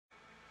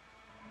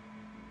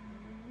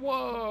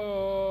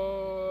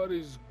What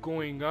is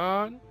going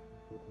on?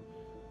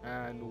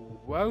 And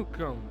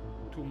welcome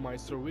to my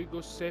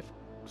Sarajevo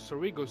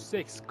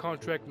 6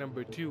 contract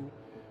number 2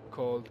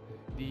 called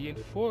The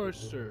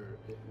Enforcer.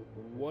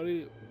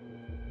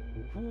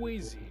 Who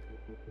is he?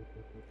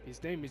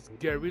 His name is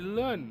Gary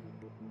Lunn.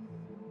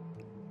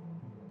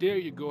 There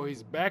you go,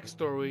 his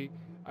backstory.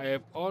 I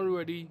have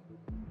already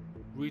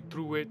read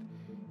through it.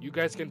 You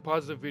guys can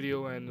pause the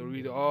video and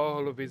read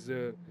all of his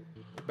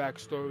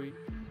backstory.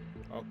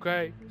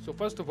 Okay, so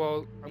first of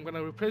all, I'm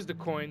gonna replace the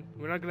coin.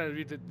 We're not gonna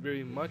read it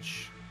very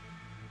much.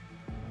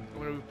 I'm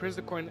gonna replace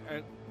the coin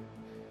and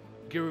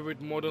give it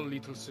with modern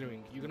lethal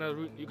steering. You're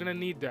gonna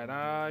need that.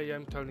 I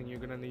am telling you,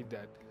 you're gonna need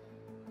that.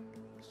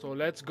 So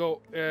let's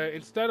go.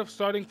 Instead of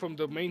starting from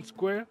the main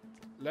square,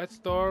 let's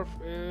start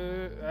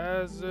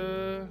as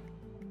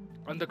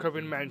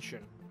undercover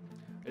mansion.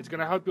 It's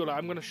gonna help you a lot.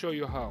 I'm gonna show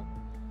you how.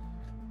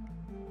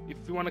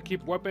 If you want to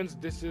keep weapons,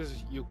 this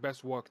is your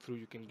best walkthrough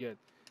you can get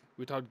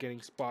without getting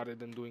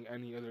spotted and doing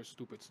any other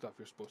stupid stuff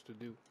you're supposed to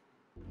do.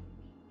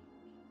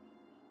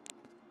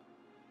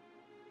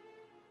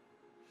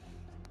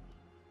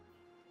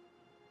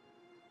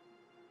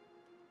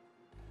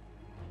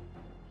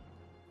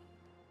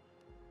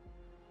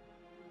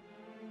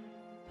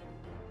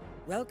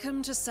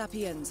 Welcome to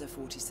Sapienza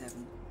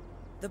 47.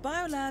 The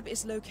biolab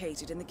is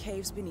located in the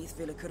caves beneath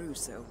Villa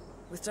Caruso,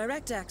 with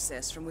direct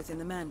access from within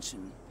the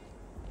mansion.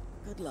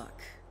 Good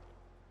luck.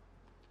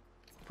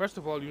 First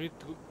of all, we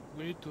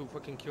need to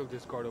fucking kill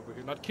this guard over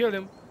here. Not kill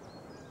him,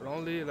 but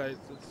only, like,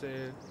 let's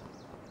say,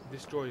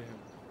 destroy him.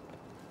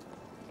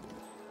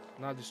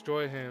 Not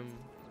destroy him,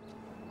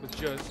 but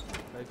just,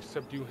 like,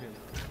 subdue him.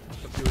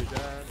 Subdue his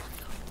ass.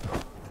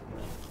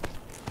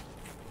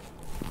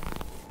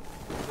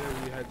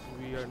 There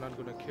we are not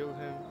gonna kill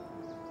him.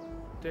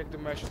 Take the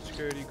mansion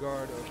security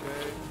guard,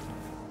 okay?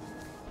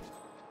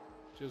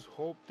 Just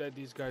hope that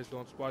these guys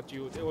don't spot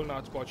you. They will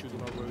not spot you, do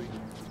not worry.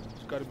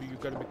 You gotta be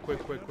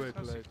quick. Like,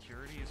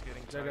 security is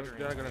getting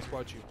they're not gonna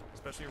spot you.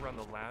 Especially around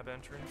the lab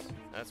entrance.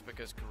 That's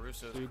because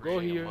Caruso's So you go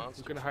here,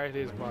 you can hide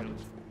his body.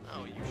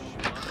 Oh, you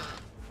shut.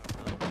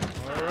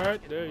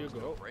 Alright, there you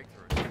go.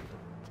 Breakthrough.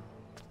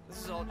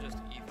 This is all just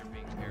ether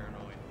being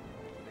paranoid.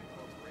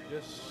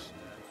 Just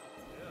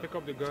pick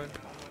up the gun,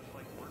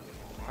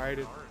 hide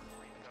it.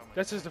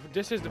 This is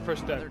the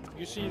first step.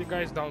 You see the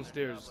guys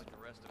downstairs.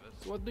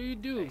 What do?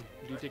 Do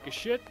you take a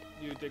shit?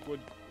 Do you take what?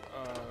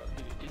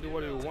 You do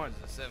what you want.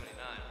 79,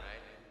 right?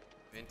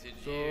 Vintage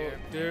So year.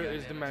 there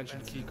is the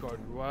mansion key card,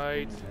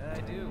 right? Yeah,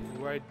 I do.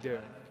 Right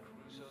there.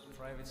 Caruso's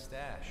private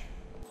stash.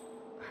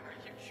 Are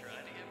you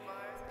trying to get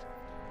fired?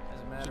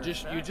 As a matter So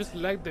of fact, just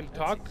let them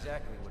talk. That's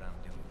exactly what I'm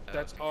doing.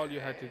 That's all you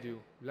had to do.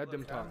 Let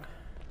them talk.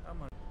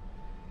 I'm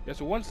Yeah.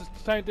 So once the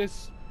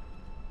scientist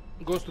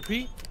goes to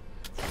pee,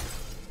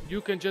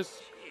 you can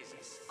just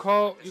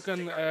call. You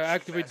can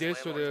activate this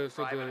so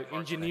the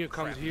engineer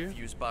comes here.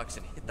 Fuse box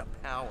and hit the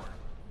power.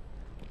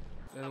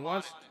 And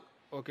once,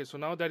 okay, so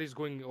now that he's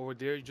going over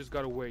there, you just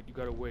gotta wait. You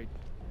gotta wait.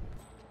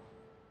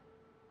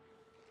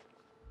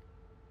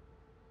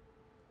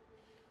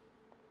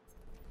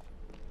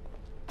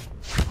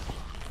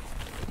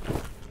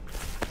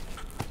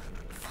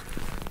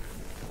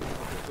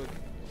 Okay, so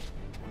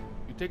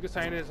you take the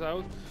scientist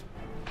out.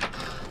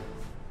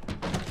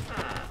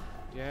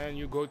 Yeah, and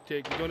you go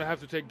take. You don't have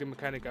to take the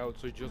mechanic out,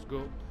 so you just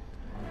go.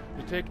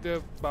 You take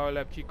the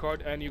biolab key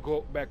card and you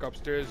go back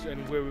upstairs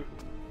and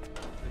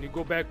you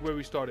go back where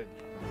we started.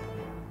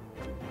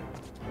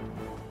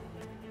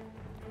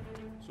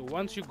 So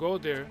once you go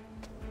there,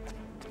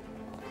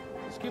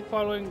 just keep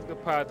following the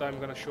path I'm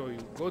gonna show you.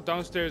 Go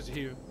downstairs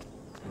here.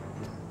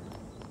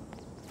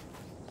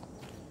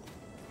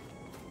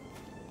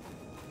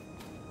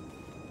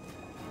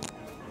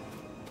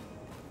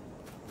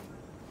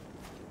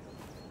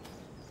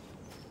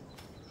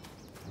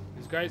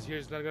 This guy's here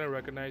is not gonna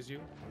recognize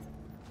you.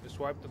 Just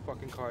swipe the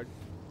fucking card.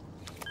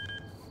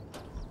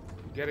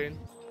 Get in.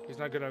 He's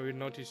not gonna really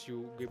notice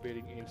you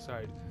getting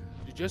inside.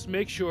 You just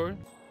make sure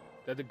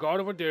that the guard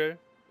over there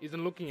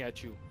isn't looking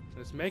at you.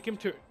 Just make him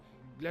turn.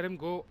 Let him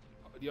go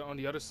on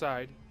the other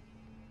side.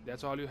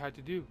 That's all you had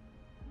to do.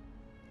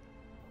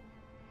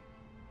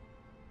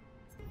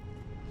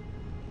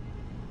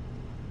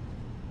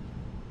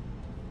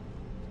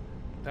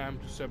 Time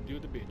to subdue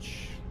the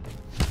bitch.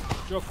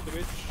 Choke the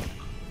bitch.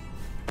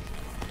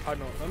 Oh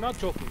no, I'm not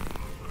choking.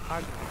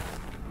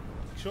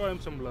 Show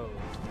him some love,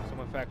 some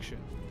affection.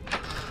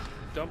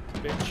 Dump the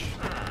bitch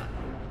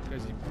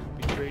because he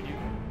betrayed you,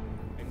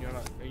 and you're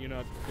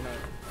not gonna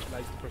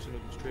like the person who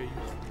betrayed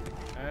you.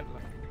 And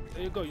like,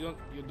 there you go. You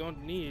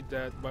don't need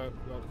that, but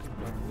well,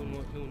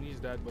 who needs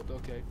that? But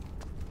okay.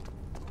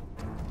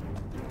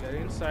 Get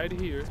inside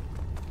here.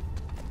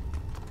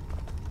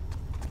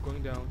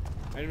 Going down.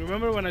 And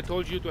remember when I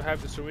told you to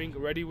have the syringe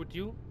ready with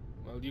you?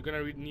 Well, you're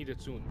gonna need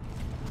it soon.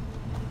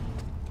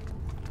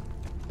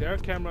 There are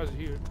cameras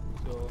here,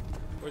 so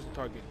where's the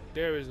target?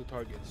 There is the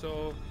target.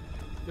 So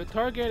the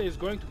target is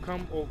going to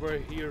come over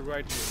here,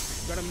 right here.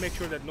 You gotta make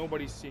sure that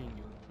nobody's seeing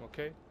you,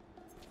 okay?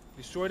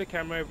 Destroy the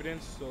camera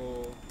evidence,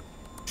 so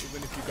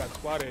Even if you got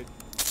spotted,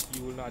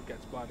 you will not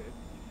get spotted.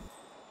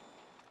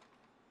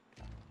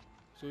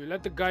 So you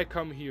let the guy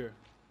come here.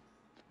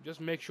 Just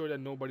make sure that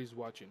nobody's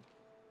watching.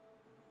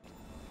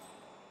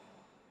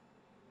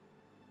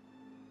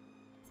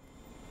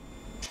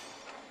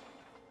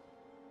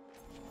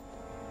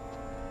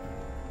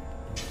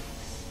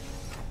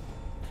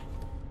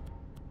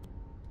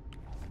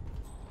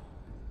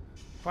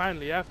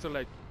 Finally, after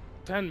like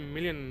 10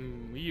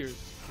 million years,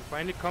 he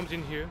finally comes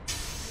in here.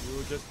 You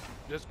will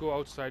just go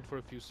outside for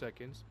a few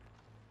seconds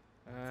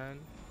and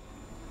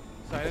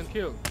silent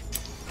kill.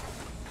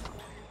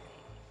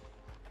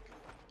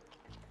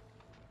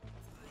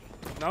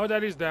 Now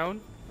that he's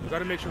down, you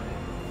gotta make sure.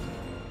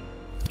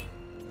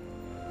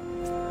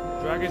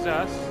 Drag his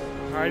ass,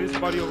 hide his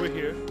body over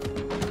here.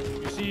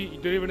 You see,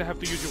 you don't even have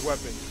to use your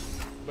weapon,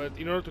 but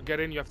in order to get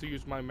in, you have to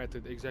use my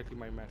method, exactly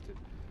my method.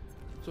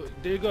 So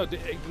there you go, the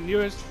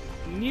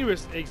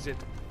nearest exit.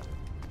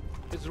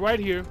 It's right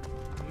here,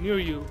 near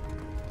you,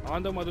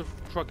 on the mother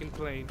trucking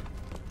plane.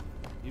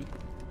 You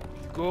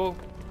go,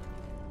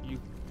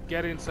 you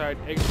get inside,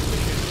 exit the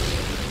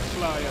ship,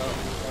 fly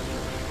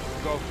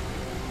out. Go.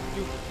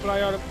 You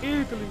fly out of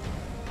Italy.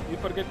 You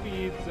forget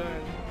pizza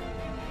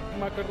and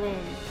macaroni.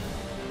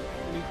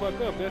 And you fuck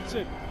up. That's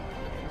it.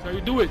 That's how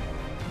you do it.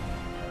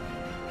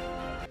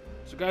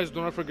 So guys,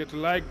 do not forget to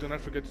like. Do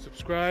not forget to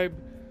subscribe.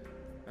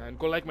 And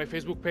go like my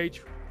Facebook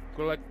page.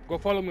 Go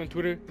follow me on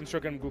Twitter,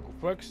 Instagram, Google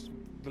Plus.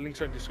 The links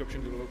are in the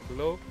description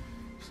below.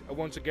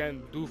 Once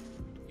again,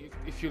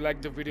 if you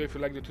like the video, if you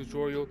like the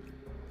tutorial,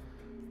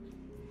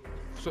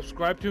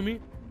 subscribe to me.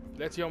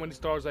 Let's see how many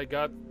stars I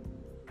got.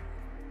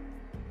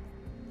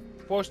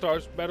 4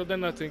 stars, better than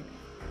nothing.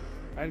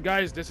 And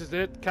guys, this is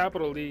it.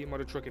 Capital D,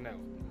 Mother Trucking out.